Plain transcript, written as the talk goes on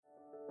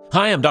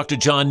Hi, I'm Dr.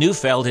 John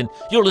Neufeld, and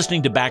you're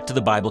listening to Back to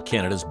the Bible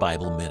Canada's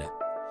Bible Minute.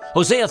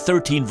 Hosea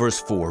 13 verse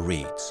 4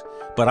 reads,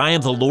 "But I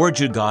am the Lord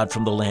your God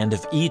from the land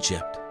of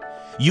Egypt.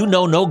 You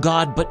know no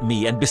God but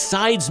me, and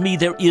besides me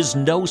there is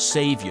no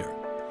Savior."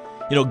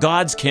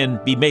 Gods can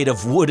be made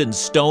of wood and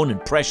stone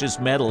and precious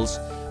metals,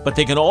 but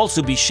they can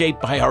also be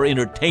shaped by our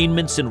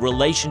entertainments and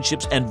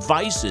relationships and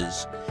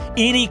vices.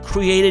 Any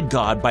created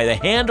God by the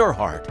hand or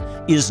heart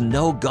is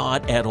no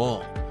God at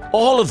all.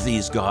 All of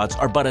these gods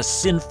are but a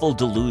sinful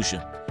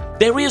delusion.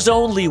 There is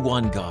only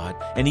one God,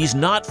 and He's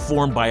not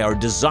formed by our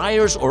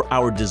desires or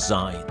our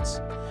designs.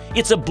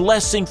 It's a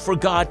blessing for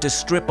God to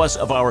strip us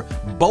of our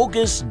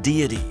bogus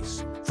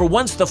deities. For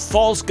once the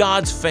false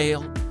gods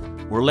fail,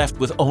 we're left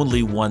with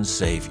only one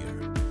Savior.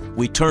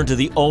 We turn to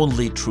the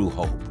only true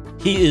hope.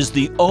 He is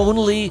the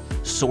only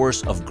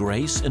source of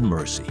grace and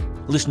mercy.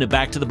 Listen to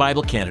Back to the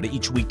Bible Canada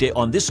each weekday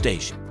on this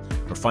station,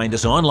 or find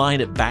us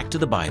online at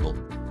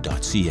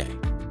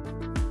backtothebible.ca.